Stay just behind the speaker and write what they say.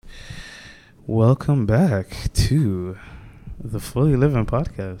Welcome back to the Fully Living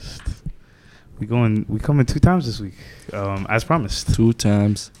podcast. We coming 2 times this week, as promised. 2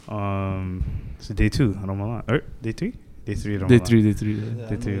 times. It's day 2. I don't know. Day 3. Day 3. Day 3. Day 3.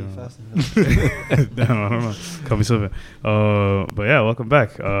 Damn, I don't know. Call me Sylvan. But yeah, welcome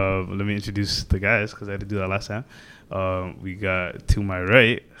back. Let me introduce the guys because I had to do that last time. We got to my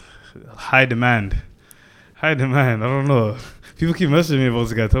right, high demand. I don't know. People keep messaging me about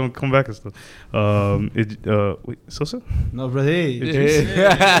this guy. Tell him come back and stuff. Wait, Sosa? No, bro. Hey.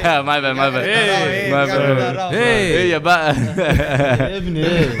 My bad. Hey, you're back.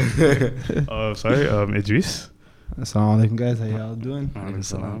 Sorry. Idris. Assalamu alaikum, guys. How y'all doing?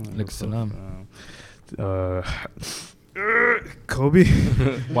 Kobe.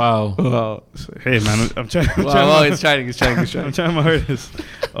 Wow. Hey man, I'm trying. He's trying. I'm trying my hardest.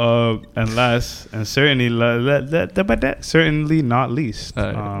 And last, and certainly not least,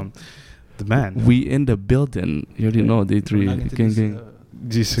 the man. We in the building. You already know day 3. Gang.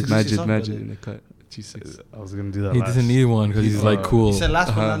 G6. Magic in the cut. G6. I was gonna do that. He last. doesn't need one because he's like cool. He said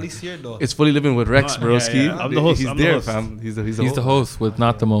last one, at least here, though. It's Fully Living with Rex, broski. Yeah. I'm the host. He's I'm the there, host. fam. He's He's the host with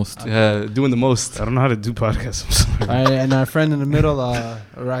not the most. Yeah, doing the most. I don't know how to do podcasts. I'm sorry. All right, and our friend in the middle,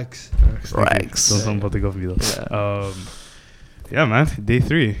 Rex. Rex. Don't something about to go for you though. Yeah, man. Day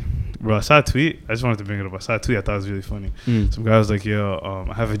 3. Bro, I saw a tweet. I just wanted to bring it up. I saw a tweet. I thought it was really funny. Some guy was like, "Yo,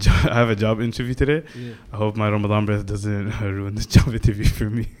 I have a job interview today. Yeah. I hope my Ramadan breath doesn't ruin this job interview for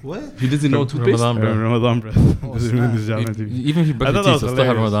me." What? He doesn't know toothpaste. Ramadan breath doesn't ruin this job interview. Even if you brush I your thought that teeth, was you'll still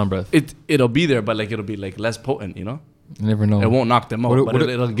have hilarious. Ramadan breath. It'll be there, but like it'll be like less potent, you know. You never know. It won't knock them out, but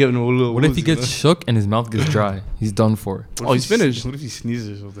it'll give him a little. What if he woozy, gets shook and his mouth gets dry? He's done for. Oh, he's finished. What if he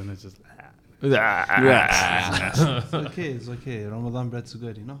sneezes or something? It's just. It's okay. Ramadan bread's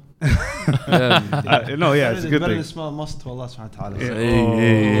good, you know? No, yeah, it's a good better thing. to smell must to Allah subhanahu wa ta'ala.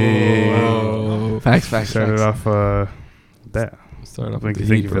 Hey. Facts. Started off that. Start off Thank with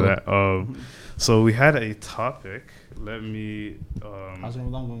you the heat, for bro. that. So we had a topic. Let me. How's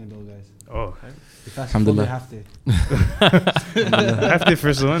Ramadan going, though, guys? Oh, You fasting full day, half day? half day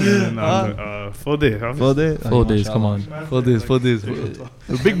first one, and then full day. Full day? Full days, come on. 4 days. The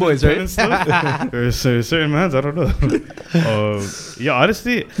big boys, right? There's certain mans, I don't know. Yeah,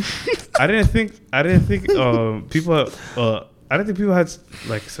 honestly, I didn't think people. I didn't think people had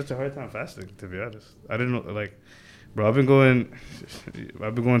like such a hard time fasting. To be honest, I didn't know. Like, bro, I've been going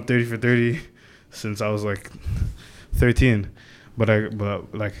 30 for 30 since I was like 13. But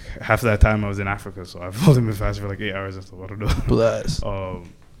like half of that time I was in Africa, so I've only been fasting for like 8 hours or so. I don't know. Bless.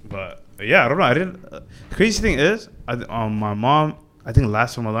 But yeah, I don't know. I didn't. Crazy thing is, my mom. I think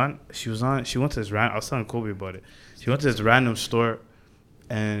last Ramadan she went to this I was telling Kobe about it. She went to this random store,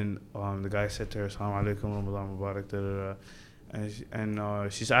 and the guy said to her, "Assalamu alaikum, Ramadan Mubarak."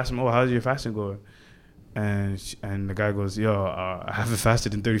 And she asked him, "Oh, how's your fasting going?" And the guy goes, "Yo, I haven't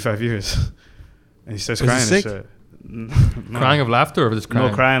fasted in 35 years." And he starts crying and shit. No. Crying of laughter or just crying?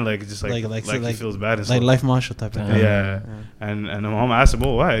 No, crying like just like he feels bad and Like stuff. life marshal type of thing. Yeah. And the mom asked him,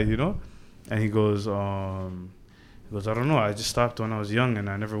 "Oh, why?" You know, and he goes, "I don't know. I just stopped when I was young and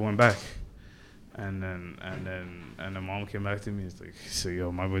I never went back." And then the mom came back to me. It's like, "So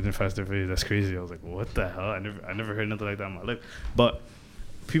yo, my boy didn't fast for you. That's crazy." I was like, "What the hell? I never heard nothing like that in my life." But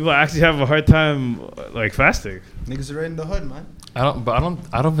people actually have a hard time like fasting. Niggas are right in the hood, man. I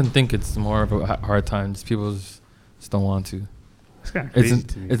don't even think it's more of a hard time. Just people just don't want to. It's kind of crazy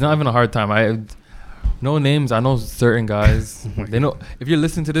to me. It's not even a hard time. No names. I know certain guys. They know. If you're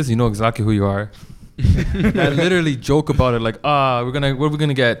listening to this, you know exactly who you are. I literally joke about it. Like, what are we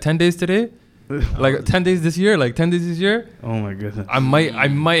gonna get? 10 days today? Like 10 days this year? Like 10 days this year? Oh my goodness. I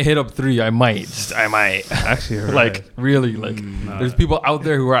might hit up 3. I might. Actually, you're Like right. really, like there's people out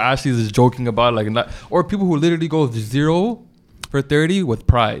there who are actually just joking about like not, or people who literally go 0 for 30 with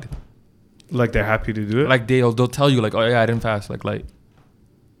pride. Like they're happy to do it. Like they'll tell you like, "Oh yeah, I didn't fast." Like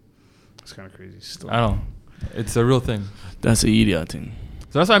it's kind of crazy. Still. I don't know. It's a real thing. That's an idiot thing.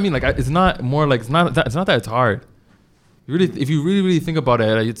 So that's what I mean. Like it's not more like it's not that it's hard. If you really think about it,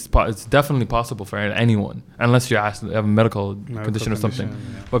 like, it's definitely possible for anyone, unless you have a medical condition or something.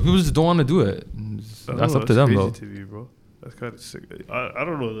 Yeah. But people just don't want to do it. That's up to them, though. To me, bro. That's kind of sick. I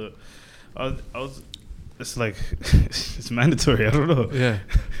don't know. I was. It's like it's mandatory. I don't know. Yeah,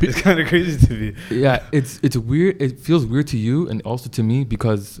 it's kind of crazy to me. Yeah, it's weird. It feels weird to you and also to me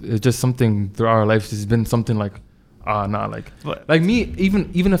because it's just something throughout our lives. It's been something like, like me.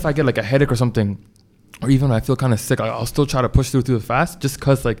 Even if I get like a headache or something, or even if I feel kind of sick, I'll still try to push through the fast just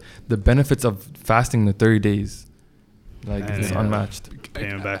because like the benefits of fasting the 30 days, like it's unmatched.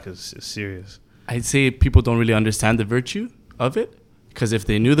 Paying back is serious. I'd say people don't really understand the virtue of it. Because if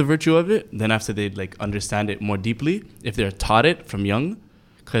they knew the virtue of it, then after they'd like understand it more deeply, if they're taught it from young.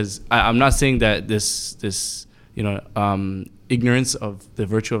 Because I'm not saying that this ignorance of the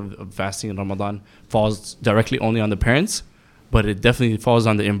virtue of fasting in Ramadan falls directly only on the parents, but it definitely falls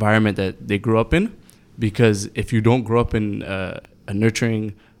on the environment that they grew up in. Because if you don't grow up in a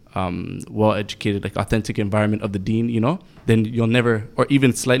nurturing, well-educated, like authentic environment of the deen, then you'll never, or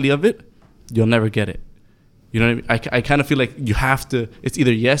even slightly of it, you'll never get it. You know what I mean? I kind of feel like you have to, it's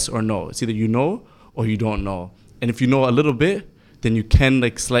either yes or no. It's either you know or you don't know. And if you know a little bit, then you can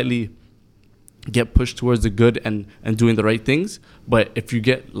like slightly get pushed towards the good and doing the right things. But if you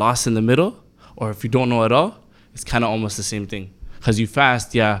get lost in the middle, or if you don't know at all, it's kind of almost the same thing. Because you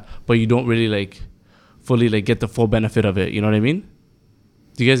fast, yeah, but you don't really like fully like get the full benefit of it. You know what I mean?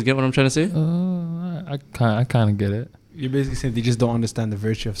 Do you guys get what I'm trying to say? I kind of get it. You're basically saying they just don't understand the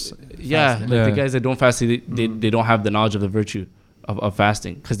virtue of fasting. The guys that don't fast, they don't have the knowledge of the virtue of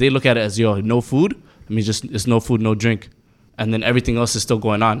fasting. Because they look at it as, no food, I mean, just it's no food, no drink. And then everything else is still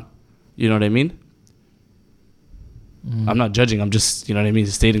going on. You know what I mean? I'm not judging. I'm just, you know what I mean,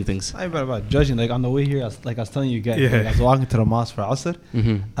 just stating things. I'm not about judging. Like on the way here, I was telling you guys, like, I was walking to the mosque for Asr,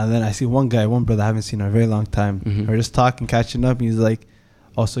 and then I see one brother I haven't seen in a very long time. We're just talking, catching up, and he's like,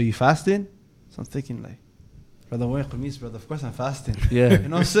 "Oh, so you fasting?" So I'm thinking like, "Brother, wearing qamis, brother. Of course I'm fasting." Yeah. You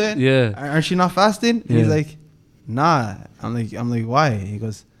know what I'm saying? Yeah. Aren't you not fasting? Yeah. He's like, "Nah." I'm like, "Why?" He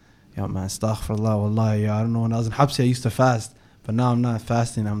goes, "Yeah, man, astaghfirullah, wallahi, I don't know. When I was in Habsi, I used to fast, but now I'm not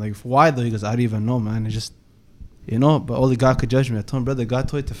fasting." I'm like, "Why though?" He goes, "I don't even know, man. It's just." But only God could judge me. I told him, brother, God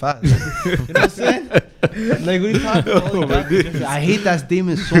told you to fast. You know what I'm saying? Like, what are you talking about? Only God could judge me. I hate that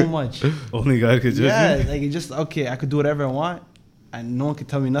statement so much. Only God could judge me? Yeah, like it's just, okay, I could do whatever I want, and no one could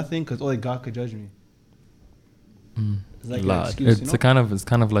tell me nothing because only God could judge me. It's like an excuse, it's kind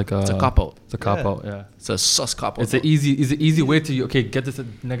of like it's a cop-out. It's a cop-out, yeah. It's a sus cop-out. It's an easy way to, get this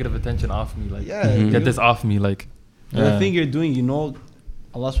negative attention off me. Like, get this off me. Like, the thing you're doing, Allah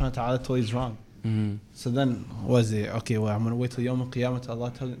subhanahu wa ta'ala told you is wrong. So then, what is it? Okay, well, I'm going to wait till Yawm al-Qiyamah till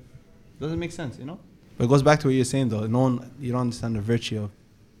Allah tells it. Doesn't make sense, But it goes back to what you're saying, though. You don't understand the virtue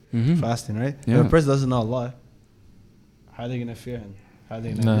of fasting, right? Yeah. If a person doesn't know Allah, how are they going to fear Him? How are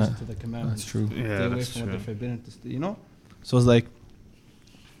they going to listen to the commandments? That's true. Stay away from what they're forbidden to So it's like,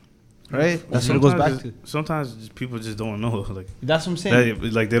 right? That's what it goes back to. Sometimes people just don't know. Like that's what I'm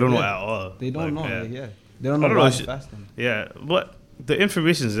saying. Like they don't know at all. They don't know. Yeah. They don't know why fasting. Yeah, but the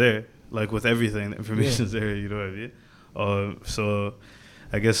information's there. Like with everything, the information's there. You know what I mean? So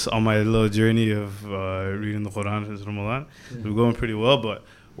I guess on my little journey of reading the Quran since Ramadan, we're going pretty well. But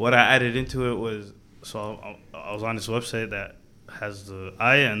what I added into it was, so I was on this website that has the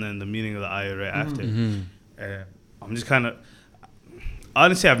ayah and then the meaning of the ayah right after. And I'm just kind of,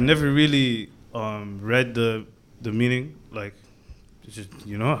 honestly, I've never really read the meaning. Like, just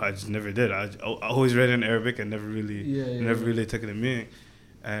I just never did. I always read it in Arabic and never really took it in meaning.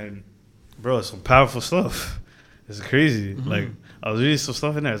 And bro, it's some powerful stuff. It's crazy. Like I was reading some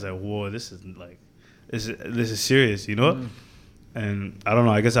stuff in there. I was like, whoa, this is serious, And I don't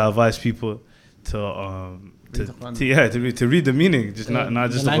know. I guess I advise people to read the meaning, just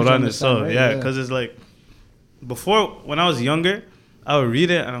not just the Quran itself. Right? Because it's like before, when I was younger, I would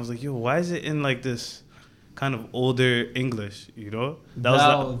read it and I was like, yo, why is it in like this kind of older English,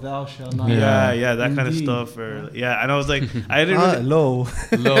 That thou shalt not. Yeah, that kind of stuff. And I was like, I didn't really low.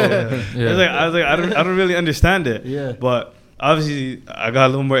 I was like, I don't really understand it. Yeah. But obviously, I got a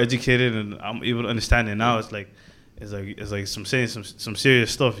little more educated and I'm able to understand it now. It's like some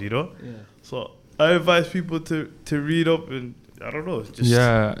serious stuff, Yeah. So I advise people to read up and I don't know.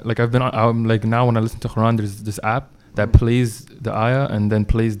 Like I'm like now when I listen to Quran, there's this app that plays the ayah and then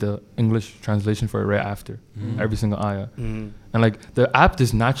plays the English translation for it right after every single ayah. And like the app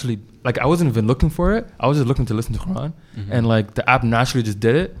just naturally, like I wasn't even looking for it. I was just looking to listen to Quran, and like the app naturally just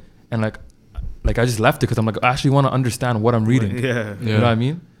did it. And like I just left it because I'm like I actually want to understand what I'm reading. You know what I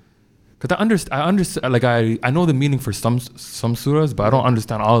mean? Because I understand. Like I know the meaning for some surahs, but I don't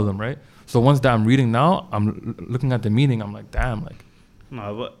understand all of them, right? So once that I'm reading now, I'm looking at the meaning. I'm like, damn, like.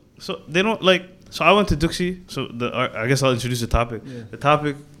 No, but so they don't like. So I went to Duxie. So I guess I'll introduce the topic. Yeah. The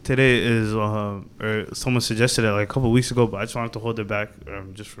topic today is, or someone suggested it like a couple of weeks ago, but I just wanted to hold it back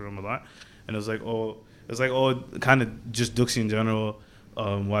just for Ramadan. And it was like, kind of just Duxie in general,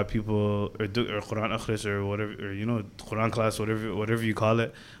 why people or Quran akhris or whatever, or Quran class, whatever you call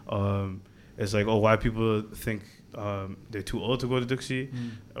it. It's like, why people think they're too old to go to Duxie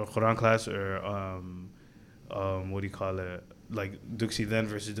or Quran class or what do you call it? Like Duxie then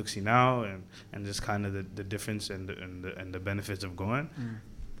versus Duxie now, and just kind of the difference and the benefits of going.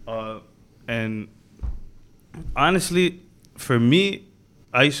 And honestly, for me,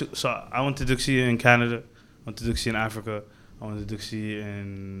 So I went to Duxie in Canada, I went to Duxie in Africa, I went to Duxie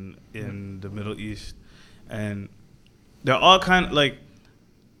in the Middle East, and they're all kind of like,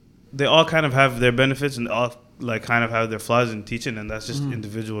 they all kind of have their benefits and all like kind of have their flaws in teaching, and that's just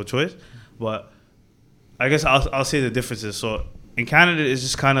individual choice. But I guess I'll say the differences. So in Canada, it's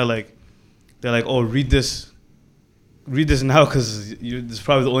just kind of like, they're like, oh, read this now because this is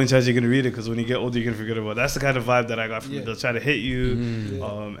probably the only chance you're gonna read it, because when you get older you're gonna forget about it. That's the kind of vibe that I got from it. They'll try to hit you,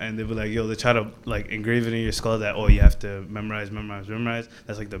 and they'll be like, yo, they try to like engrave it in your skull that, oh, you have to memorize.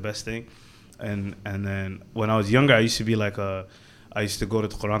 That's like the best thing. And then when I was younger, I used to be like I used to go to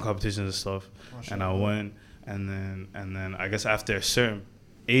the Quran competitions and stuff, and I won. And then I guess after a certain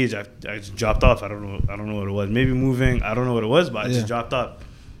age, I just dropped off. I don't know what it was. Maybe moving. I don't know what it was, but I just dropped off.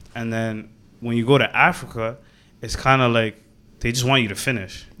 And then when you go to Africa, it's kind of like they just want you to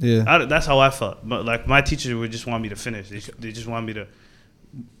finish. Yeah, that's how I felt. But like my teachers would just want me to finish. They just want me to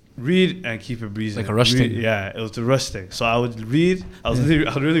read and keep it breezing. Like a rush thing. Yeah, it was the rush thing. So I would read. I'd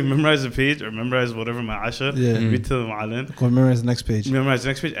really memorize the page or memorize whatever my Asha. Read to the Ma'alin. Go memorize the next page.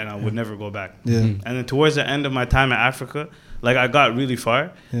 And I would never go back. And then towards the end of my time in Africa, like I got really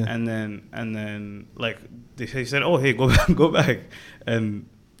far. And then like they said, oh hey, go back. And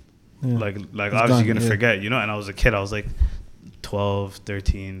like obviously you're gonna forget, you know. And I was a kid. I was like 12,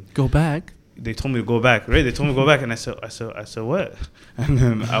 13. Go back. They told me to go back, right? They told me to go back, and I said what? And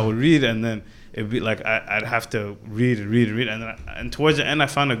then I would read, and then it'd be like I'd have to read, and towards the end, I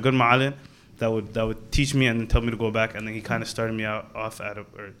found a good ma'alin that would teach me and then tell me to go back, and then he kind of started me off at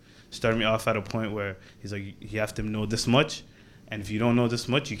a point where he's like, you have to know this much, and if you don't know this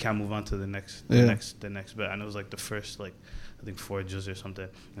much, you can't move on to the next bit. And it was like the first like, I think 4 juz or something.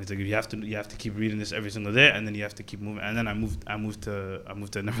 And it's like you have to keep reading this every single day, and then you have to keep moving. And then I moved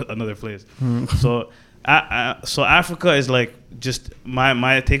to another place. So Africa is like, just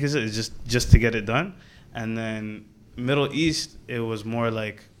my take is just to get it done. And then Middle East, it was more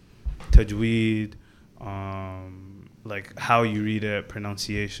like tajweed, like how you read it,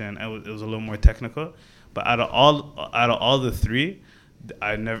 pronunciation. It was a little more technical. But out of all the three,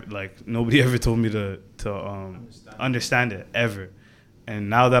 I never, like, nobody ever told me to understand it ever. And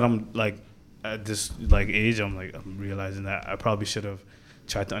now that I'm like at this like age, I'm realizing that I probably should have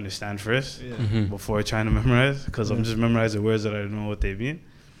tried to understand first before trying to memorize, because I'm just memorizing words that I don't know what they mean.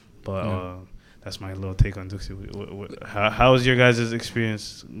 But that's my little take on Duxie. How was your guys'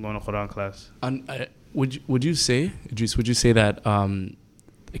 experience going to Quran class? Would you say, Idris, that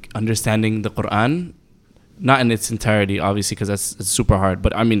like understanding the Quran, not in its entirety, obviously, because it's super hard.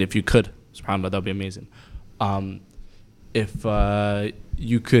 But I mean, if you could, subhanAllah, that'd be amazing. If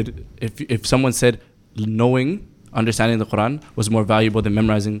you could, if someone said understanding the Quran was more valuable than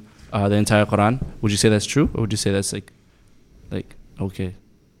memorizing the entire Quran, would you say that's true, or would you say that's like okay?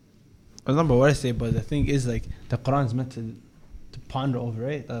 I don't know what I say, but the thing is, like, the Quran is meant to ponder over,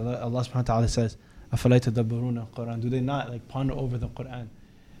 right? Allah subhanahu wa ta'ala says, أَفَلَا يَتَدَبَّرُونَ الْقُرْآنَ. Do they not like ponder over the Quran?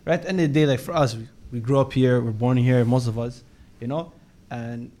 Right? At the end of the day, like for us, we grew up here, we're born here, most of us, you know,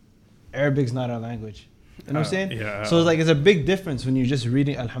 and Arabic's not our language. You know what I'm saying? Yeah. So it's like, it's a big difference when you're just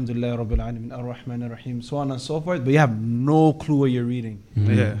reading Alhamdulillah Rabbil Alameen, Ar-Rahman Ar-Rahim, so on and so forth, but you have no clue what you're reading.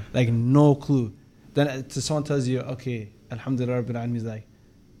 Yeah. Like, no clue. Then someone tells you, okay, Alhamdulillah Rabbil Alameen is like,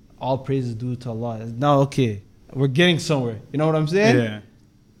 all praise is due to Allah. Now, okay, we're getting somewhere. You know what I'm saying? Yeah.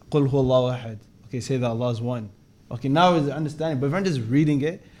 Qul huwa Allahu ahad. Okay, say that Allah is one. Okay, now is understanding. But if I'm just reading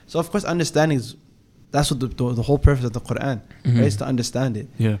it, so of course understanding is, that's what the whole purpose of the Quran, right? Is to understand it.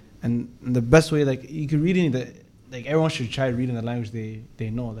 Yeah. And the best way, like, you can read it, like, everyone should try reading the language they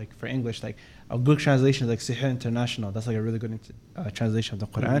know. Like, for English, like, a good translation is like Sahih International. That's like a really good translation of the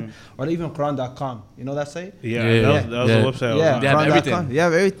Quran. Or even Quran.com. You know that site? Yeah. That was the website. Yeah, they have everything. Quran.com. You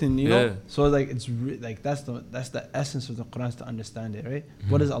have everything, you know? So, like, it's like, that's the essence of the Quran, is to understand it, right?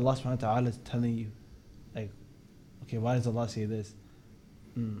 What is Allah subhanahu wa ta'ala telling you? Like, okay, why does Allah say this?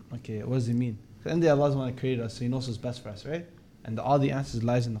 Okay, what does it mean? Because in the Allah is the one that created us, so He knows what's best for us, right? And all the answers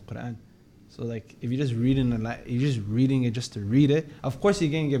lies in the Quran. So, like, if you're just reading it just to read it, of course you're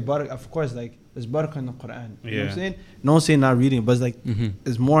going to get barakah. Of course, like, there's barakah in the Quran. You know what I'm saying? No one's saying not reading, but it's like,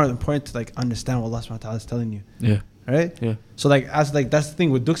 it's more important to, like, understand what Allah subhanahu wa ta'ala is telling you. Yeah. Right? Yeah. So, like, that's the thing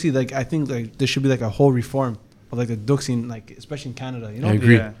with Duxie. Like, I think, like, there should be, like, a whole reform of, like, the Duxie, like, especially in Canada, you know? I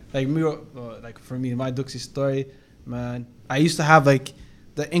agree. Yeah. Like, me, like, for me, my Duxie story, man, I used to have, like,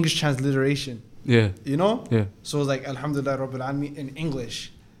 the English transliteration. Yeah. You know? Yeah. So it was like Alhamdulillah Rabbil Alameen in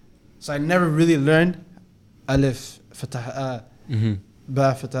English. So I never really learned Alif, Fatah,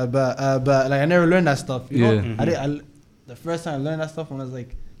 Ba, Fatah, Ba, Ba. Like, I never learned that stuff, you know? The first time I learned that stuff when I was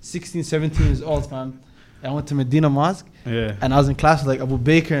like 16, 17 years old, fam. I went to Medina Mosque, Yeah. and I was in class with like Abu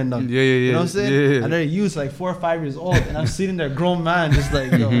Bakr and them. Yeah, yeah, yeah. You know what I'm saying? Yeah. And they're youth, like 4 or 5 years old, and I'm sitting there, grown man, just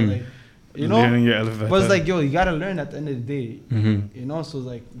like, yo, like, you know? Learning your elevator. But it's like, yo, you gotta learn at the end of the day. Mm-hmm. You know, so it's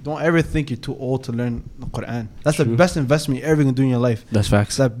like, don't ever think you're too old to learn the Quran. That's the True. best investment you're ever gonna do in your life. That's It's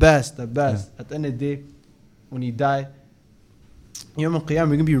facts. the best. At the end of the day, when you die, Yawm al-Qiyamah, you're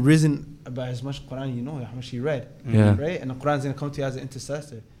gonna be risen by as much Quran you know, how much you read. Yeah. Right? And the Quran's gonna come to you as an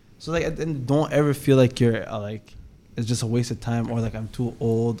intercessor. So like, at the end, don't ever feel like you're like, it's just a waste of time, or like I'm too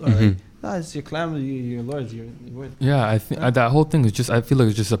old, or like, nah, it's your calamity, your Lord's, your word. Yeah, I think that whole thing is just, I feel like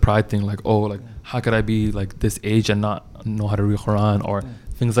it's just a pride thing. Like, oh, like, how could I be like this age and not know how to read Quran or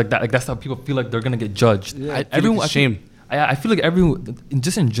things like that? Like, that's how people feel like they're gonna get judged. Yeah. Everyone, shame. I feel like everyone,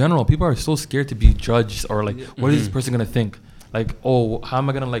 just in general, people are so scared to be judged or like, what is this person gonna think? Like, oh, how am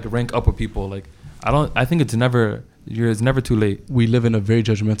I gonna like rank up with people? Like, I think it's never too late. We live in a very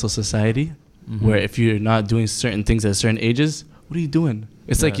judgmental society where if you're not doing certain things at certain ages, what are you doing?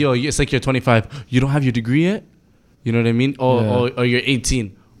 It's like, yo, it's like you're 25. You don't have your degree yet? You know what I mean? Or you're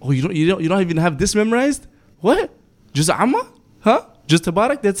 18. Oh, you don't even have this memorized? What? Just Amma? Huh? Just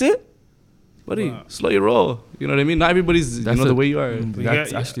Tabarak? That's it? Buddy, slow your roll. You know what I mean? Not everybody's the way you are.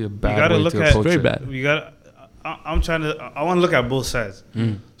 That's actually a bad you gotta way look to at approach very it. bad. You gotta. I want to look at both sides.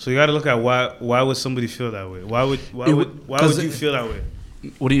 So you gotta look at why would somebody feel that way? Why would you feel that way?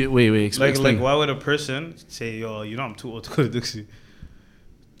 What do you wait? Explain. Like why would a person say, yo, you know, I'm too old to go to Duxie?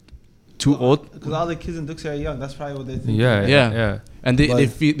 Too old? Because all the kids in Duxie are young. That's probably what they think. Yeah. And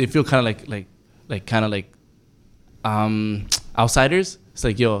they feel kind of like outsiders. It's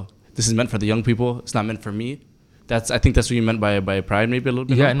like, yo, this is meant for the young people. It's not meant for me. I think that's what you meant by pride, maybe a little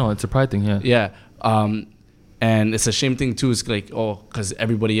bit. Yeah, no, it's a pride thing. Yeah. And it's a shame thing too. It's like, oh, because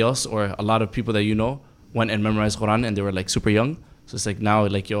everybody else or a lot of people that you know went and memorized Quran and they were like super young. So it's like now,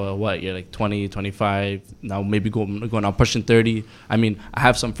 like, yo, what? You're like 20, 25, now maybe going on pushing 30. I mean, I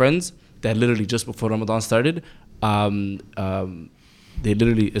have some friends that literally just before Ramadan started, they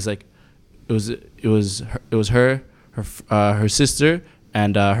literally, it's like, it was her sister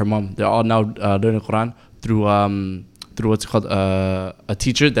and her mom. They're all now learning Quran through what's called a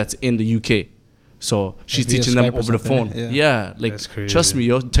teacher that's in the UK. So she's via teaching them Skype or over the something, phone. yeah. Like, That's crazy. trust me,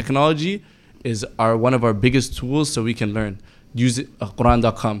 yo, technology is one of our biggest tools so we can learn. Use it,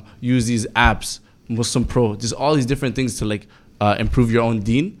 Quran.com, use these apps, Muslim Pro, just all these different things to like improve your own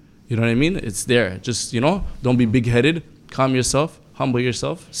deen. You know what I mean? It's there. Just, don't be big-headed. Calm yourself, humble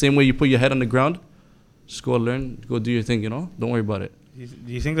yourself. Same way you put your head on the ground, just go learn, go do your thing, Don't worry about it.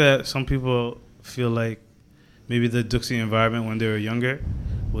 Do you think that some people feel like maybe the Duxie environment when they were younger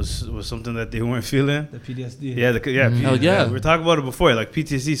was something that they weren't feeling? The PTSD. Yeah, Hell yeah. We were talking about it before, like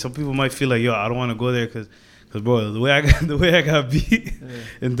PTSD. Some people might feel like, yo, I don't want to go there because bro, the way I got beat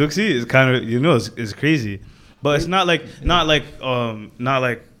in Duxie is kind of, it's crazy. But it's not like in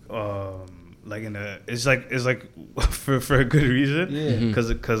a, it's like for a good reason,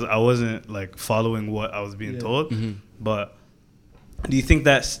 because I wasn't like following what I was being told. But do you think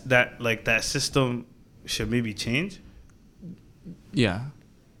that system should maybe change? Yeah,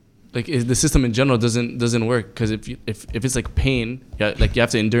 like the system in general doesn't work, because if it's like pain, like you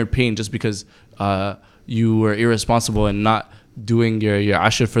have to endure pain just because you were irresponsible and not doing your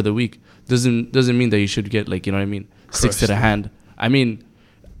ashur for the week doesn't mean that you should get, like, you know what I mean, sticks to the hand. I mean,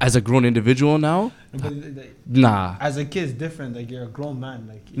 as a grown individual now, nah. As a kid, it's different. Like, you're a grown man.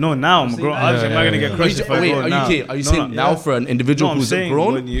 Like, No, now I'm grown. Obviously, I'm not gonna get crushed if I go now. Are you saying now for an individual who's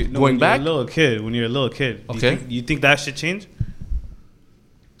grown going back? When you're a little kid, Okay. You think that should change?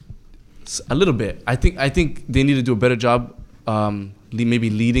 A little bit. I think they need to do a better job, maybe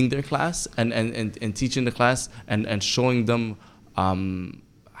leading their class and teaching the class and showing them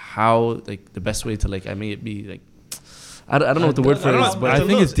how, like, the best way to, like, I may be like, I don't know what the word for it is, but I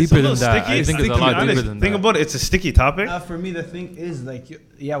think it's deeper than that. I think it's a lot deeper than that. Think about it. It's a sticky topic. for me, the thing is, like,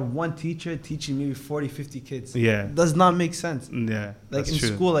 you have one teacher teaching maybe 40, 50 kids. Yeah. Does not make sense. Yeah. Like, that's in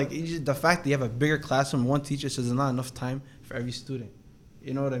true. school, like, the fact that you have a bigger classroom, one teacher says there's not enough time for every student.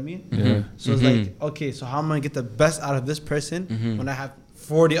 You know what I mean? Yeah. So it's like, okay, so how am I going to get the best out of this person when I have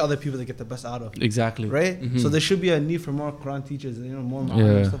 40 other people to get the best out of? exactly. Right? So there should be a need for more Quran teachers, more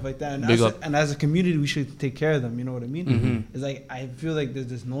and stuff like that. And as a community, we should take care of them. You know what I mean? It's like, I feel like there's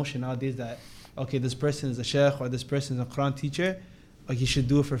this notion nowadays that, okay, this person is a sheikh or this person is a Quran teacher, like, he should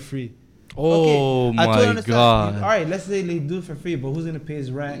do it for free. Oh, I totally my understand. God. All right, let's say they do it for free, but who's gonna pay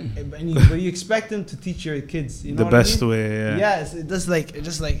his rent? But you expect them to teach your kids, you know The what best I mean? way, yeah. Yes, it's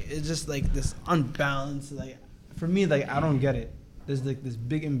just like this unbalanced. Like, for me, like, I don't get it. There's like this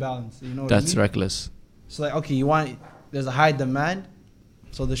big imbalance. You know what That's I mean? reckless. So, like, okay, there's a high demand,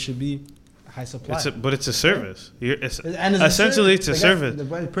 so there should be high supply. But it's a service. And Essentially, it's a service.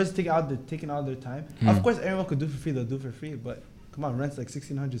 The person taking out their time. Of course, everyone could do for free. They'll do for free, but come on, rent's like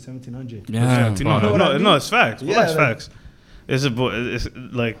 1,600, 1,700. Yeah. No, it's facts. Yeah, It's facts. It's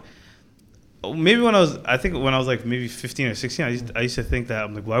like maybe when I was like maybe 15 or 16, I used to think that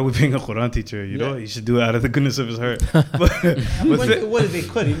I'm like, why are we paying a Quran teacher? You know, he should do it out of the goodness of his heart. But What if they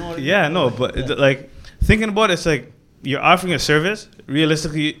could? You know what I mean? yeah, no, but like thinking about it, it's like you're offering a service.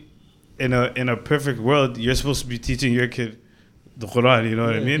 Realistically, in a perfect world, you're supposed to be teaching your kid the Quran. You know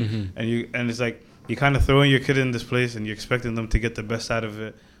what I mean? And it's like you kind of throwing your kid in this place and you're expecting them to get the best out of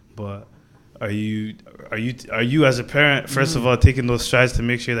it, but are you as a parent first of all taking those strides to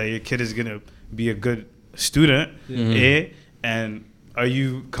make sure that your kid is gonna be a good student, and are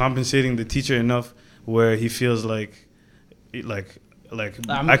you compensating the teacher enough where he feels like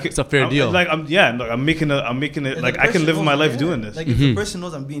it's a fair deal. I'm making it like I can live my life doing this. Like if the person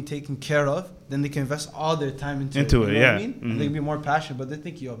knows I'm being taken care of, then they can invest all their time into it. You know what I mean? And they can be more passionate. But they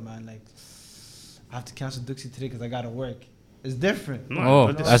think, yo, man, like I have to cancel Duxie today because I gotta work. It's different.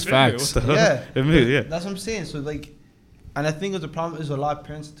 No, that's facts. Yeah, yeah. That's what I'm saying. So like, and I think the problem is a lot of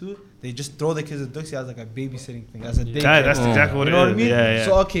parents too. They just throw their kids at Duxie as like a babysitting thing, as a day. That's exactly what it is. You know what I mean? Yeah.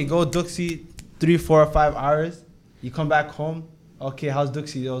 So okay, go Duxie 3, 4, or 5 hours. You come back home. Okay, how's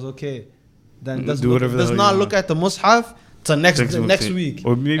Duxie? It was okay. Then does not look at the Mus'haf till next week.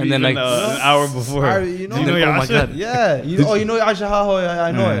 Or maybe and then even an hour before. You know, oh my God. Yeah. You know Yasha,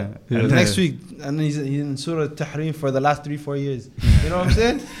 I know it. Yeah. Next week, and he's in Surah Tahrim for the last 3-4 years. You know what I'm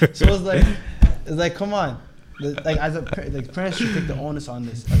saying? So it's like, come on. Like parents should take the onus on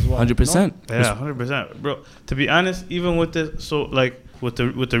this as well. 100%. Yeah, 100%, bro. To be honest, even with this, so like with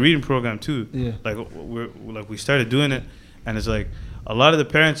the reading program too. Yeah. Like we started doing it, and it's like a lot of the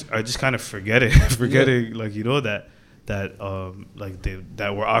parents are just kind of forgetting, like you know that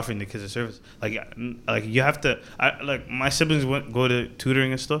we're offering the kids a service. Like you have to. Like my siblings go to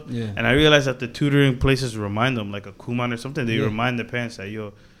tutoring and stuff. Yeah. And I realized that the tutoring places remind them, like a Kuman or something. They remind the parents that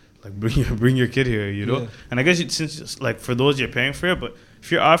like bring your kid here, you know. Yeah. And I guess since like for those you're paying for it, but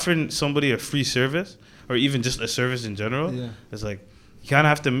if you're offering somebody a free service or even just a service in general, it's like you kind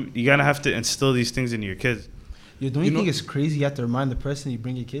of have to instill these things into your kids. Yeah, don't you think it's crazy? You have to remind the person you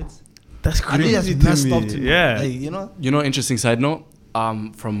bring your kids. That's crazy. I think that's messed up to me. Yeah. Like, You know, interesting side note.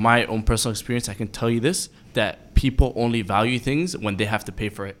 From my own personal experience, I can tell you this: that people only value things when they have to pay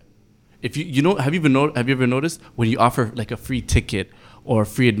for it. If have you ever noticed when you offer like a free ticket or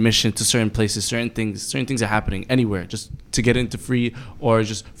free admission to certain places, certain things are happening anywhere just to get into free or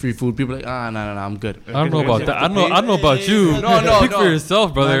just free food, people are like, no, I'm good. I don't know about that. I don't know about you. No. Speak for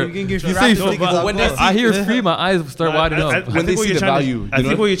yourself, brother. Man, you say when they I hear free, my eyes start widening up. When they see the value, I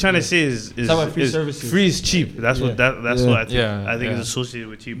think what you're trying to say is free services. Free is cheap. That's what I think. I think Yeah. it's associated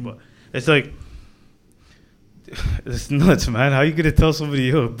with cheap, but it's like it's nuts, man. How are you gonna tell somebody,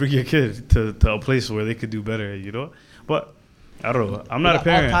 yo, bring your kid to a place where they could do better, you know? But I don't know. I'm not a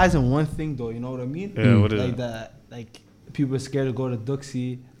parent. All ties in one thing, though. You know what I mean? Yeah. What is like it? that? Like people are scared to go to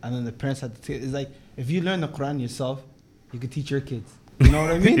Duxie, and then the parents have to take. It's like if you learn the Quran yourself, you can teach your kids. You know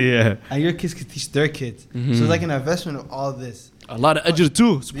what I mean? Yeah. And your kids can teach their kids. So it's like an investment of all this. A lot of ajr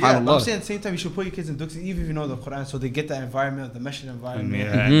too. Yeah, but I'm SubhanAllah. saying at the same time, you should put your kids in Duxie, even if you know the Quran, so they get that environment, the masjid environment,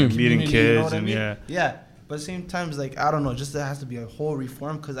 and meeting community, kids, you know what I and mean? Yeah. But at the same time, it's like, I don't know, just there has to be a whole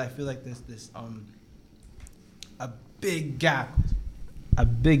reform, because I feel like there's this a big gap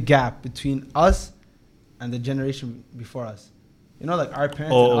between us and the generation before us. You know, like our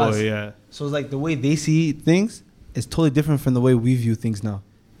parents and us. Yeah. So it's like the way they see things is totally different from the way we view things now.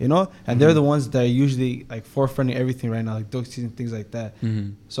 You know? And they're the ones that are usually like forefronting everything right now, like Duxies and things like that.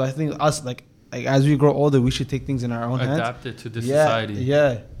 So I think us, like as we grow older, we should take things in our own hands. Adapt it to this society.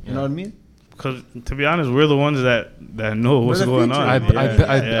 Yeah. You know what I mean? Because to be honest, we're the ones that know what's going on. I've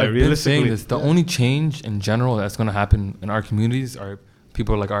been saying this. The Yeah. only change in general that's going to happen in our communities are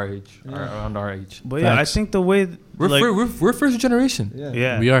people like our age, around our age. But yeah, I think the way we're first generation.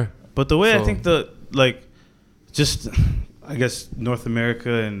 yeah, We are. But the way I So- think just I guess North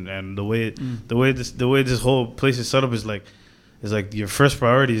America and the way this whole place is set up is like your first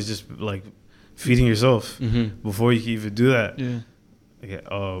priority is just like feeding yourself before you can even do that. Yeah. Okay.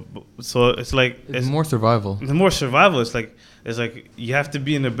 So it's like It's more survival. the more survival. It's like you have to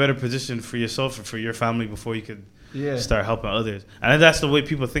be in a better position for yourself and for your family before you could start helping others. And that's the way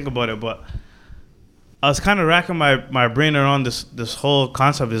people think about it. But I was kind of racking my brain around this whole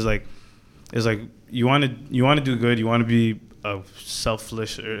concept. Is like you want to do good. You want to be a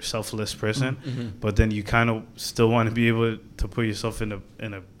selfless person, but then you kind of still want to be able to put yourself in a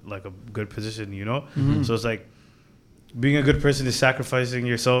like a good position. You know. So it's like being a good person is sacrificing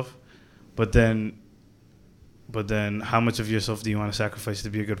yourself, but then how much of yourself do you want to sacrifice to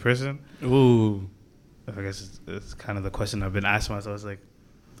be a good person? Ooh. I guess it's kind of the question I've been asking myself. It's like,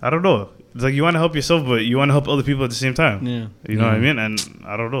 I don't know. It's like you want to help yourself, but you want to help other people at the same time. Yeah. You know what I mean? And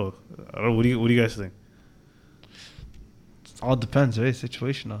I don't know. What do you guys think? It all depends, right?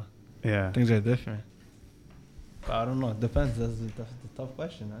 Situational. Yeah. Things are different. But I don't know. It depends. That's the tough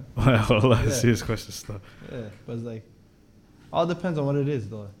question, man. Well, Yeah. serious question stuff. Yeah. But it's like, all depends on what it is,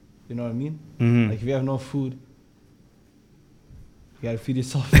 though. You know what I mean? Mm-hmm. Like, if you have no food, you gotta feed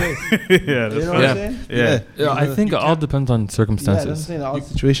yourself first. Yeah, that's You know what Yeah. I'm saying? Yeah, I think it all depends on Yeah, that's circumstances. what I'm saying. All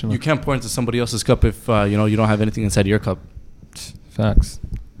situational. You can't pour into somebody else's cup if you know you don't have anything inside your cup. Facts.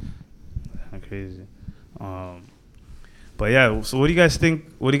 Crazy. But yeah, so what do you guys think?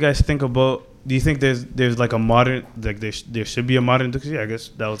 What do you guys think about? Do you think there's like a modern, like there should be a modern dictionary? I guess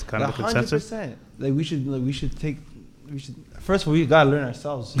that was kind of the consensus. 100%. Like we should first of all, we gotta learn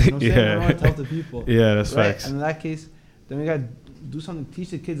ourselves. You know what I'm saying? Yeah. We don't have to help the people. Yeah, that's right? facts. And in that case, then we gotta do something,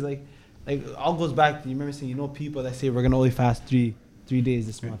 teach the kids. Like all goes back to, you remember saying, people that say we're gonna only fast three days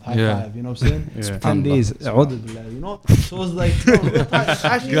this month. High Yeah. five. You know what I'm saying? Yeah. 10 days. A'udhu billah, you know? So it's like, real talk, it's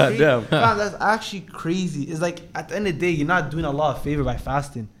actually God crazy. damn. Fam, that's actually crazy. It's like, at the end of the day, you're not doing Allah a favor by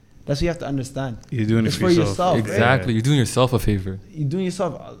fasting. That's what you have to understand. You're doing It's it for for yourself. yourself, right? Exactly. You're doing yourself a favor. You're doing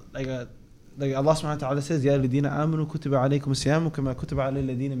yourself like Allah subhanahu wa ta'ala says, يَا الَّذِينَ آمَنُوا كُتِبَ عَلَيْكُمُ الصِّيَامُ كَمَا كُتِبَ عَلَى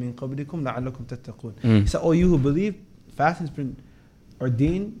الَّذِينَ مِنْ قَبْلِكُمْ لَعَلَّكُمْ تَتَّقُونَ. He said, oh, you who believe, fasting's been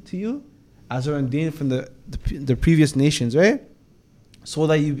ordained to you as ordained from the previous nations, right? So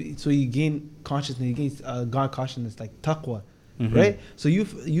that you gain consciousness, you gain God consciousness, like taqwa, right? So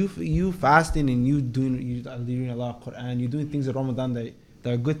you fasting and you reading a lot of Quran, you're doing things in Ramadan that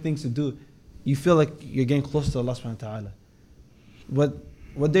are good things to do. You feel like you're getting close to Allah subhanahu wa ta'ala.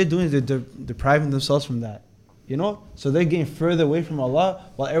 What they're doing is they're depriving themselves from that, you know? So they're getting further away from Allah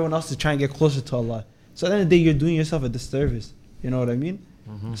while everyone else is trying to get closer to Allah. So at the end of the day, you're doing yourself a disservice. You know what I mean?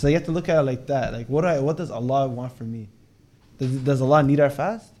 So you have to look at it like that. Like, what does Allah want from me? Does Allah need our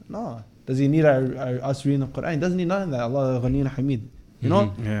fast? No. Does He need us reading the Quran? He doesn't need none of that. Allah Ghani Hamid. You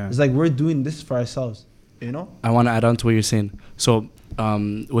know? Yeah. It's like we're doing this for ourselves. You know? I want to add on to what you're saying. So,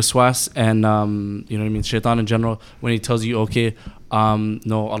 waswas and you know what I mean, shaitan in general, when he tells you, okay,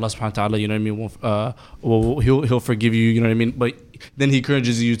 no, Allah subhanahu wa ta'ala, you know what I mean, he'll forgive you, you know what I mean, but then he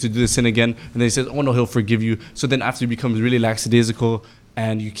encourages you to do the sin again, and then he says, oh no, he'll forgive you. So then after it becomes really lackadaisical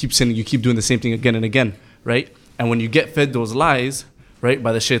and you keep sinning, you keep doing the same thing again and again, right? And when you get fed those lies, right,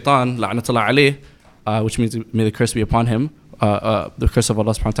 by the shaitan, la'natullah alayh, which means may the curse be upon him, the curse of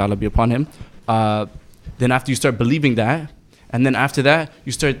Allah subhanahu wa ta'ala be upon him, then after you start believing that, and then after that,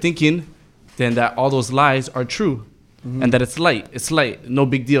 you start thinking then that all those lies are true, and that it's light, no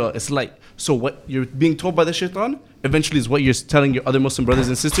big deal, it's light. So what you're being told by the shaitan eventually is what you're telling your other Muslim brothers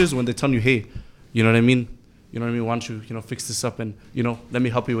and sisters when they tell you, hey, you know what I mean? You know what I mean? Why don't you, fix this up and, let me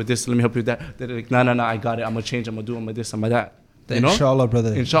help you with this, let me help you with that. They're like, no, I got it. I'm going to change. I'm going to do, I'm going to this, I'm going to that. You know? Inshallah,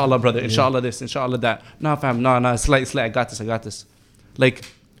 brother. Inshallah, brother. Inshallah this, inshallah that. Nah, fam, nah, it's light. I got this. Like,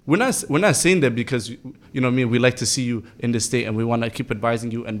 we're not saying that because, you know what I mean, we like to see you in this state and we want to keep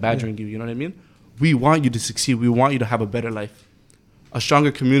advising you and badgering you, you know what I mean? We want you to succeed. We want you to have a better life. A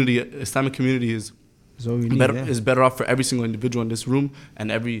stronger community, Islamic community is better off for every single individual in this room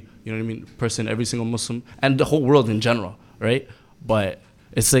and every, you know what I mean, person, every single Muslim and the whole world in general, right? But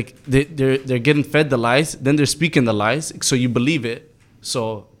it's like they're getting fed the lies, then they're speaking the lies, so you believe it.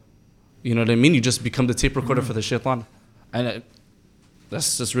 So, you know what I mean? You just become the tape recorder for the shaitan. And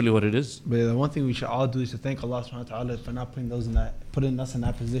that's just really what it is. But the one thing we should all do is to thank Allah subhanahu wa ta'ala for not putting us in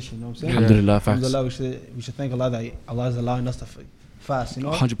that position, you know what I'm saying? Alhamdulillah, facts. Alhamdulillah, we should thank Allah that Allah is allowing us to fast, you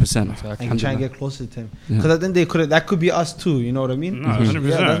know? 100%. And try and get closer to Him. Because at the end of the day, that could be us too, you know what I mean? No, 100%. Yeah,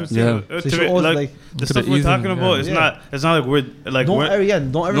 that's what I'm saying. Yeah. So you should always, like, the stuff we're talking about, it's not like we're like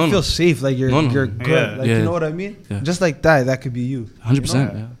don't ever feel safe like you're good. Yeah. Like, you know what I mean? Yeah. Just like that could be you. 100%. You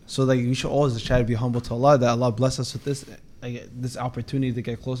know? Yeah. So like we should always try to be humble to Allah, that Allah bless us with this opportunity to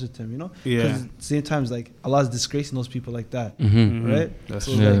get closer to Him, you know? Yeah. Because at the same time, like Allah is disgracing those people like that, Mm-hmm. right? That's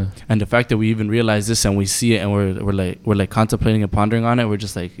So, true. like, And the fact that we even realize this and we see it and we're like contemplating and pondering on it, we're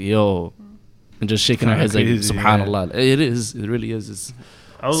just like, yo, and just shaking our heads like, Crazy, subhanallah. It really is. It's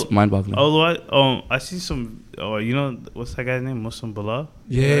mind-boggling. Although I see some, you know, what's that guy's name? Muslim Bilal.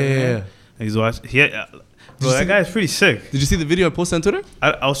 Yeah. He's watching. Bro, that guy is pretty sick. Did you see the video I posted on Twitter?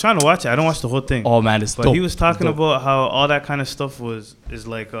 I was trying to watch it. I don't watch the whole thing. Oh man, it's But dope. he was talking It's dope. about how all that kind of stuff is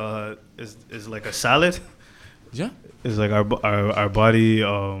like a salad. Yeah. It's like our body.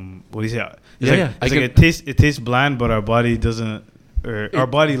 What do you say? It's Yeah, like, yeah. It's like it tastes bland, but our body doesn't. Or our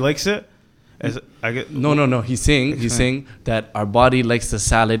body likes it, I get No. He's saying Explain. that our body likes the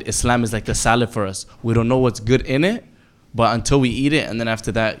salad. Islam is like the salad for us. We don't know what's good in it, but until we eat it, and then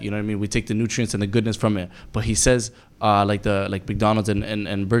after that, you know what I mean, we take the nutrients and the goodness from it. But he says, like McDonald's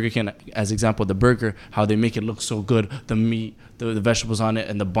and Burger King as example, the burger, how they make it look so good, the meat, the vegetables on it,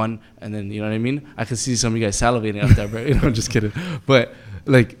 and the bun, and then you know what I mean. I can see some of you guys salivating after that, bro. You know, I'm just kidding. But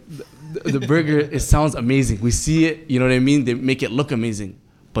like the burger, it sounds amazing. We see it, you know what I mean. They make it look amazing,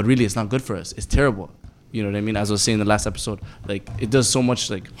 but really, it's not good for us. It's terrible. You know what I mean. As I was saying in the last episode, like it does so much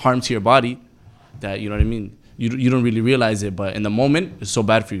like harm to your body that you know what I mean. You don't really realize it, but in the moment, it's so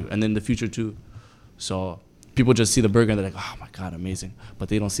bad for you, and then in the future too. So people just see the burger and they're like, oh my God, amazing. But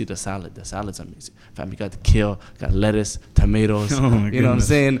they don't see the salad. The salad's amazing. Fam, you got the kale, got lettuce, tomatoes. Oh my you know what I'm goodness.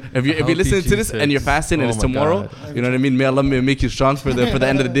 saying? If you listen to this and you're fasting and it's tomorrow, you know what I mean? May Allah make you strong for the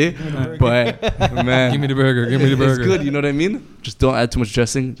end of the day. But man, Give me the burger. Give me the burger. it's good. You know what I mean? Just don't add too much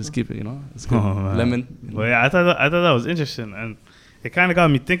dressing. Just keep it. You know, it's good. Oh, man. Lemon. You know. Well, yeah, I thought that was interesting, and it kind of got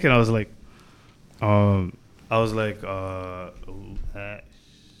me thinking. I was like,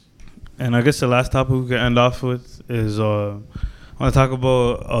 and I guess the last topic we can end off with is I want to talk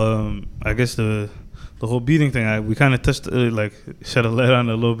about I guess the whole beating thing. We kind of touched like shed a light on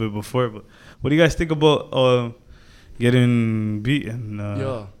it a little bit before, but what do you guys think about getting beaten?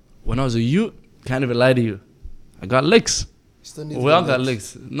 Yo, when I was a youth, can't even lie to you, I got licks. We all got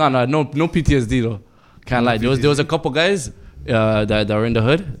licks. No PTSD though. Can't lie. There was a couple guys that were in the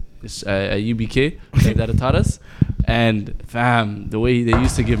hood at UBK that taught us, and fam, the way they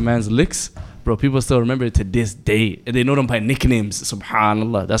used to give man's licks, bro, people still remember it to this day, and they know them by nicknames.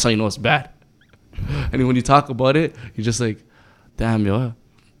 Subhanallah, that's how you know it's bad. And then when you talk about it, you're just like, damn, yo,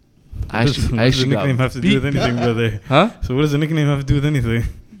 I What does the actually nickname got have to do with anything, brother? huh? So what does the nickname have to do with anything?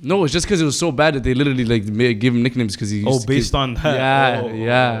 No, it's just because it was so bad that they literally like give him nicknames because he used to Based on that.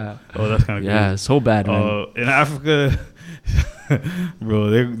 Yeah. Oh, that's kind of Yeah, so bad, man. In Africa, bro,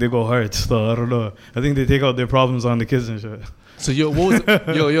 they go hard still. I don't know. I think they take out their problems on the kids and shit. So what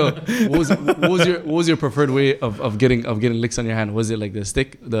was your preferred way of getting licks on your hand? Was it like the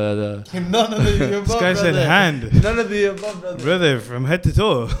stick, the None of the above, This guy said hand. None of the above, brother. Brother, from head to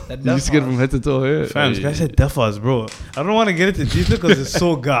toe. you used to get it from head to toe? Yeah. Fam, this guy said defas, bro. I don't want to get into detail because it's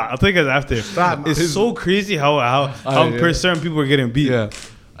so god. I'll tell you guys after. Fam, It's so crazy how yeah. certain people are getting beat. Yeah.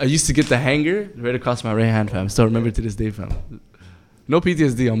 I used to get the hanger right across my right hand, fam. Still remember it to this day, fam. No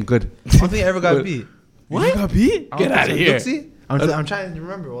PTSD, I'm good. I don't think I ever got beat. What? You got beat? I don't Get think outta so. here. Dixie? I'm trying to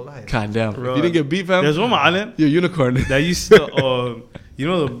remember. Wallahi. God damn. Bro. If you didn't get beat, fam, There's one ma'alim you're a unicorn. that used to, you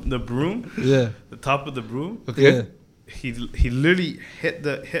know the broom? Yeah. The top of the broom? Okay. Yeah. He literally hit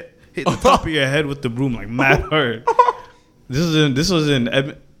the top of your head with the broom like mad hard. This was in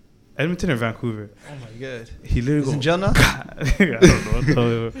Edmonton or Vancouver. Oh my god. He literally Is go, in jail now? I don't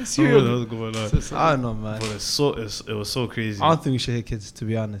know what the hell was going on. I don't know, man. But it was so crazy. I don't think we should hit kids, to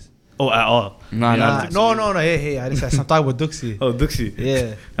be honest. Oh, at all. Nah, Nah, no. Hey. I just I'm talking about Duxie. Oh, Dixie.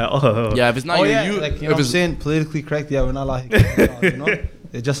 Yeah. At all. Yeah, if it's not Oh your yeah, you, like you know if what I'm it's saying, politically correct. Yeah, we're not like you know,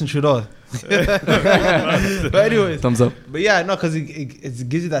 Justin Trudeau. But anyways, thumbs up. but yeah, no, because it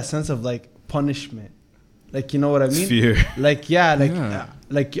gives you that sense of like punishment, like you know what I mean. Fear. Like yeah, Yeah.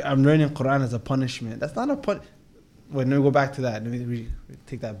 like I'm learning Quran as a punishment. That's not a pun. Wait, let me go back to that. Let me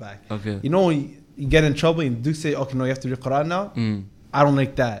take that back. Okay. You know when you get in trouble and do say, okay, no, you have to read Quran now. Mm. I don't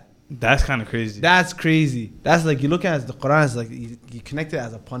like that. That's kind of crazy. That's crazy. That's like you look at it as the Quran is like you connect it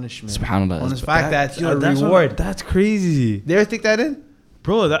as a punishment. Subhanallah. On the fact that it's a that's reward. That's crazy. They ever take that in?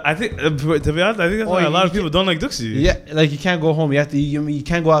 Bro, I think, to be honest, I think that's why a lot of people don't like Dixie. Yeah, like you can't go home. You have to. You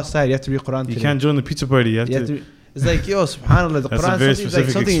can't go outside. You have to read Quran. You today. can't join the pizza party. You have You have to. to. It's like yo, subhanallah. The That's a Quran very is like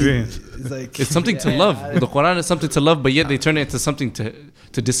specific something. experience. It's like It's something to love. The Quran is something to love, but yet they turn it into something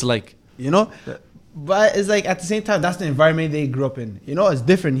to dislike. You know, but it's like at the same time that's the environment they grew up in. You know, it's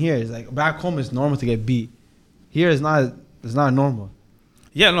different here. It's like back home it's normal to get beat. Here it's not. It's not normal.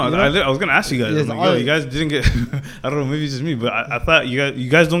 Yeah, no, You know? I was gonna ask you guys. Yes, I'm like, yo, you guys didn't get. I don't know, maybe it's just me, but I thought you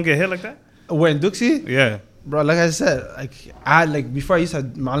guys don't get hit like that. We're in Duxie, Yeah. bro. Like I said, like before I used to have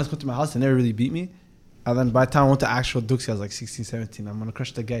Malas come to my house, they never really beat me. And then by the time I went to actual Duxie, I was like 16, 17. I'm gonna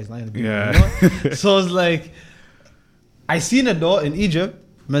crush the guy. He's not gonna beat Yeah. me. You know? So it's like I seen it though in Egypt.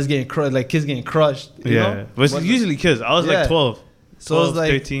 Man's getting crushed, like kids getting crushed. You Yeah. know? But it's usually kids. I was Yeah. like 12. So 12, it's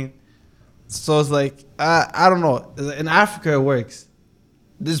like 13. So it's like I don't know. In Africa, it works.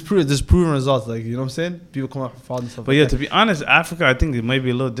 This proven results. Like you know what I'm saying? People come out from fault and stuff. But like yeah, that. to be honest, Africa, I think it might be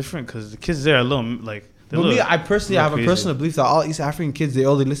a little different because the kids there are a little like. they're But a me, little- I personally little have a crazy. personal belief that all East African kids they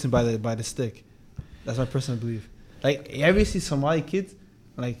only listen by the stick. That's my personal belief. Like you ever see Somali kids,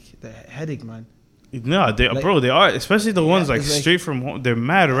 like the headache, man. No, they Like- bro, they are, especially the ones like it's like- straight from home. They're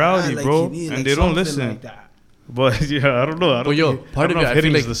mad rowdy, like, bro, you need, and like, they don't something listen. like that. But yeah, I don't know. I don't But yo, think- part I don't of know it, if I feel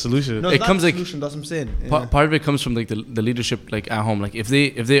hitting is like the solution. No, It it's not comes the like- solution, that's what I'm saying. Pa- part of it comes from like the leadership like at home. Like if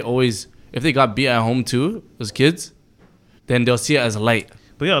they got beat at home too as kids, then they'll see it as a light.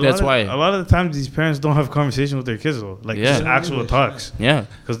 But yeah, That's why. a lot of the times these parents don't have conversation with their kids though, like Yeah. just actual talks. Yeah.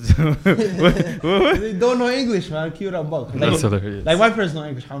 Because They don't know English, man. Cute up bulk. That's hilarious. Like my parents know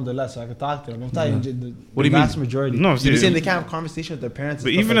English, alhamdulillah, so I can talk to them. I'm telling you, the What do you vast mean? majority. No, I'm You're serious. saying they can't have conversation with their parents. but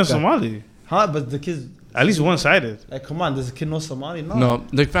and stuff even like in that. Somali, Huh? But the kids, at least one-sided. like, come on, does the kid know Somali? No. No,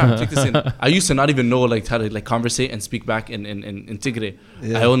 like fam, take this in. I used to not even know like how to like conversate and speak back in Tigray.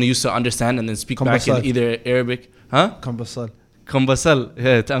 Yeah. I only used to understand and then speak back in Kambasal. either Arabic. Huh? Kambasal. Kambasal.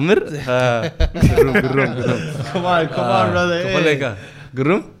 Yeah, Tamir. Come on, brother. Hey. Kapalega.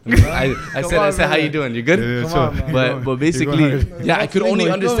 Gurum? I said, on, how you brother. doing? You good? Yeah, Come sure. on, man. But basically, yeah, I could only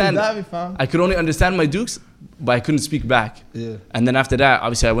understand. Fam. I could only understand my Dukes, but I couldn't speak back. Yeah. And then after that,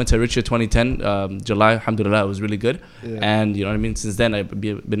 obviously, I went to Richard 2010, July. Alhamdulillah, it was really good. Yeah. And you know what I mean. Since then, I've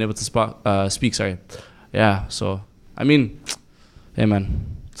been able to speak. Sorry, yeah. So I mean, hey man,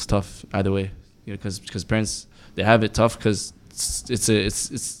 it's tough either way. You know, because parents they have it tough because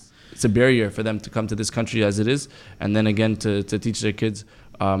it's a barrier for them to come to this country as it is, and then again to teach their kids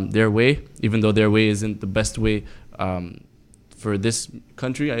their way, even though their way isn't the best way for this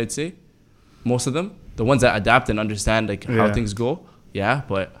country. I'd say most of them, the ones that adapt and understand like how Yeah. things go. Yeah,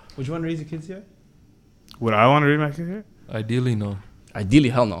 but Would you want to raise your kids here? Would I want to read my kid here? Ideally, no. ideally,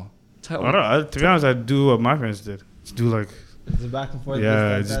 hell no. I don't know. To be honest, I'd do what my parents did. Just do like, It's a back and forth. yeah, this,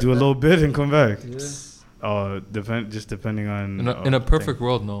 that, just that, do a that. little bit and come back. Yeah. Just depending on. In a thing. perfect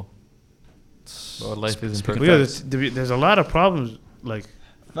world, no. But life isn't But perfect. yeah, there's a lot of problems like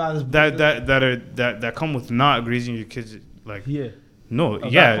Fam, that come with not raising your kids like here. no, Oh,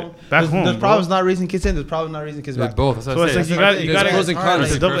 yeah, back home. There's bro. problems not raising kids in. There's problems not raising kids Like back. both. That's what So I it's say. like you got There's pros and cons.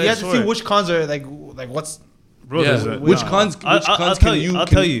 It's a double-edged You have to see sword. which cons are like what's. Bro, yeah. there's a- Which nah. cons? Which I'll cons tell can you. you? I'll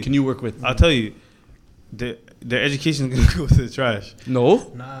can, tell you. Can you work with? I'll tell you, their education is gonna go to the trash.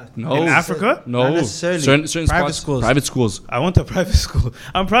 No. Nah. No. In Africa, No. Not necessarily. Certain Private spots, schools. Private schools. I went to private school.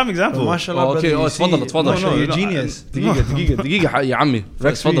 I'm a prime example. MashaAllah, Oh, okay. brother, Oh, you تفضل see- تفضل. No, You're a no, genius. دقيقة يا عمي.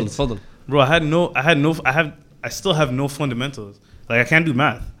 Rex تفضل Reed. تفضل. Bro, I still have no fundamentals. Like I can't do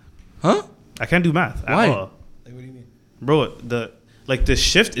math. Huh? I can't do math. Why? At all. Like, what do you mean? Bro, the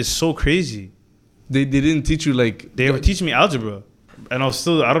shift is so crazy. They didn't teach you like. They were teaching me algebra, and I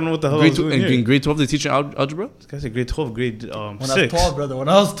don't know what the hell I grade was two, doing in here. grade 12 they teach you algebra. This guy said grade 12, grade When I was 6. 12, brother. When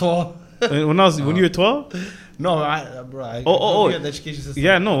I was 12. When you were 12? No, bro. I Oh. the education system.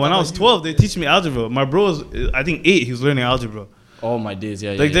 Yeah, no. When I was How about 12, they teach me algebra. My bro was, I think 8. He was learning algebra. Oh my days,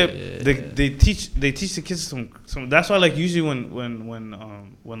 yeah. Like yeah, they teach the kids some. That's why like usually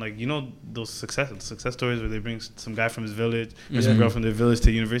when like you know those success stories where they bring some guy from his village or some Mhm. girl from their village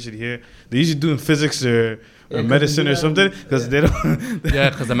to university here, they usually doing physics or 'cause medicine they or do something that. because they don't. Yeah,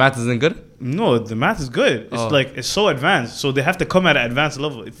 because the math isn't good. No, the math is good. It's Oh. like it's so advanced, so they have to come at an advanced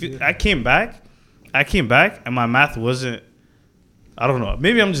level. I came back, and my math wasn't. I don't know.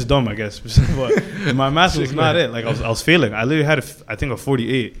 Maybe I'm just dumb, I guess. But my math was not it. Like I was failing. I literally had I think a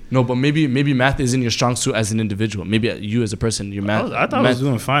 48. No, but maybe math isn't your strong suit as an individual. Maybe you as a person, your math. I thought I was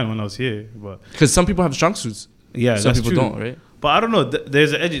doing fine when I was here, but Because some people have strong suits. yeah, Some that's people true. don't, right? But I don't know.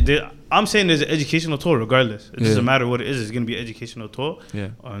 There's I'm saying there's an educational toll regardless. It doesn't Yeah. matter what it is. It's gonna be educational toll. Yeah.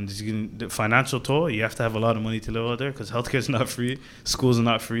 And the financial toll. You have to have a lot of money to live out there because healthcare is not free. Schools are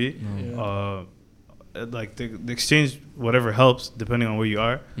not free. Yeah. Like the exchange, whatever helps depending on where you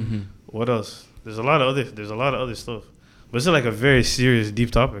are. Mm-hmm. What else? There's a lot of other stuff. But it's like a very serious,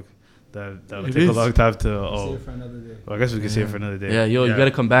 deep topic that'll It take a is. long time to. Save for another day. Well, I guess we can save it for another day. Yeah, yo, you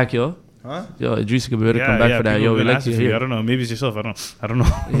gotta come back, yo. Huh? Yo, Idris, you better come back for that. people Yo, we been like asking you for here. I don't know. Maybe it's yourself. I don't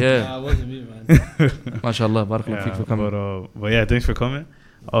know. Yeah, Nah, it wasn't me, man. mashallah, barakallah feek for coming. But yeah, thanks for coming.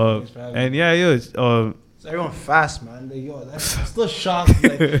 Thanks for having And yeah, yo, So everyone fast, man. Like, yo, that's I'm still shocked.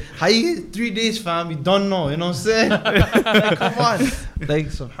 Like, how you get 3 days, fam? You don't know. You know what I'm saying? Like, come on. Like,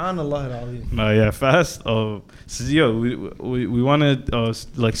 subhanallah al-azim. no, yeah, fast. So yo, we want to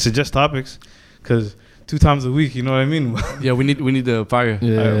like suggest topics, cause 2 times a week, you know what I mean? Yeah, we need the fire.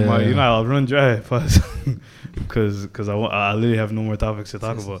 Yeah. You know, I'll run dry, plus, cause I literally have no more topics to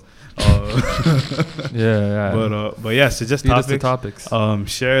talk about. Yeah. But yeah, suggest Feed us the topics.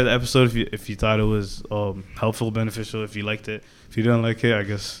 topics. Share the episode if you thought it was helpful, beneficial. If you liked it, if you didn't like it, I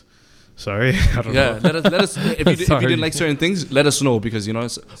guess sorry. I don't Yeah, know. let us if you Sorry. didn't like certain things, let us know because you know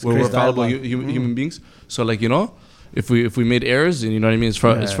we're crazy fallible dialogue. human beings. So like you know, if we made errors, and you know what I mean, it's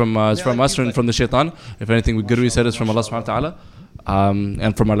from us and from the shaitan. If anything, good we said is from Allah subhanahu wa ta'ala.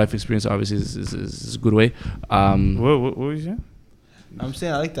 And from our life experience, obviously, is a good way. What were you saying? I'm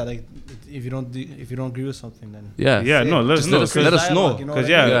saying I like that. Like, if you don't agree with something, then no, let us know. Let us know. Because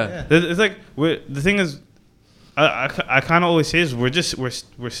it's like the thing is, I kind of always say is we're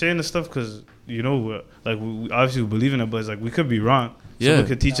saying this stuff because we obviously believe in it, but it's like we could be wrong. Someone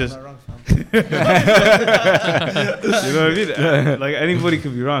could teach us. You know what I mean? Like anybody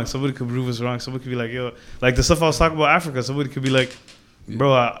could be wrong. Somebody could prove us wrong. Somebody could be like, yo, like the stuff I was talking about Africa. Somebody could be like,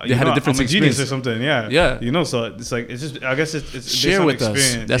 bro, they had a different I'm a genius experience or something. Yeah. So it's like it's just I guess it's share with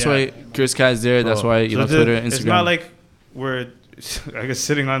us. That's why Curious Cat is there. That's why Twitter, Instagram. It's not like we're I guess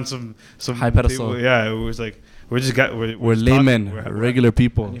sitting on some high pedestal. Yeah, it was like we're laymen, regular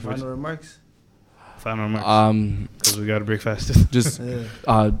people. Any final remarks? Because we gotta break fast. Just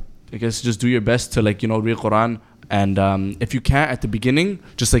I guess just do your best to read Quran, and if you can't at the beginning,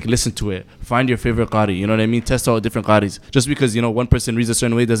 just listen to it. Find your favorite qari. You know what I mean? Test out different qaris. Just because one person reads a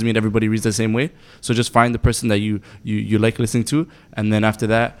certain way doesn't mean everybody reads the same way. So just find the person that you like listening to, and then after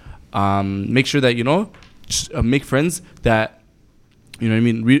that, make sure that just, make friends that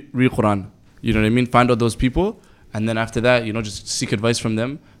read Quran. You know what I mean? Find out those people, and then after that, just seek advice from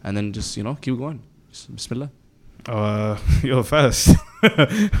them, and then just keep going. Bismillah. Fast.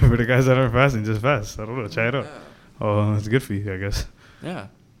 For the guys that aren't fasting, just fast. I don't know, try it out. Oh, it's good for you, I guess.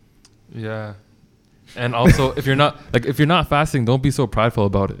 Yeah. And also, if you're not fasting, don't be so prideful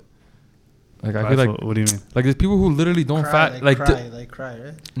about it. Like I feel like, what do you mean? Like there's people who literally don't fast. Cry,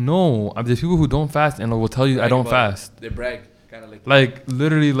 right? No, there's people who don't fast and will tell you I don't fast. They brag, kind of like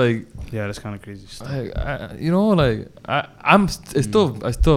literally like. Yeah, that's kind of crazy stuff. I still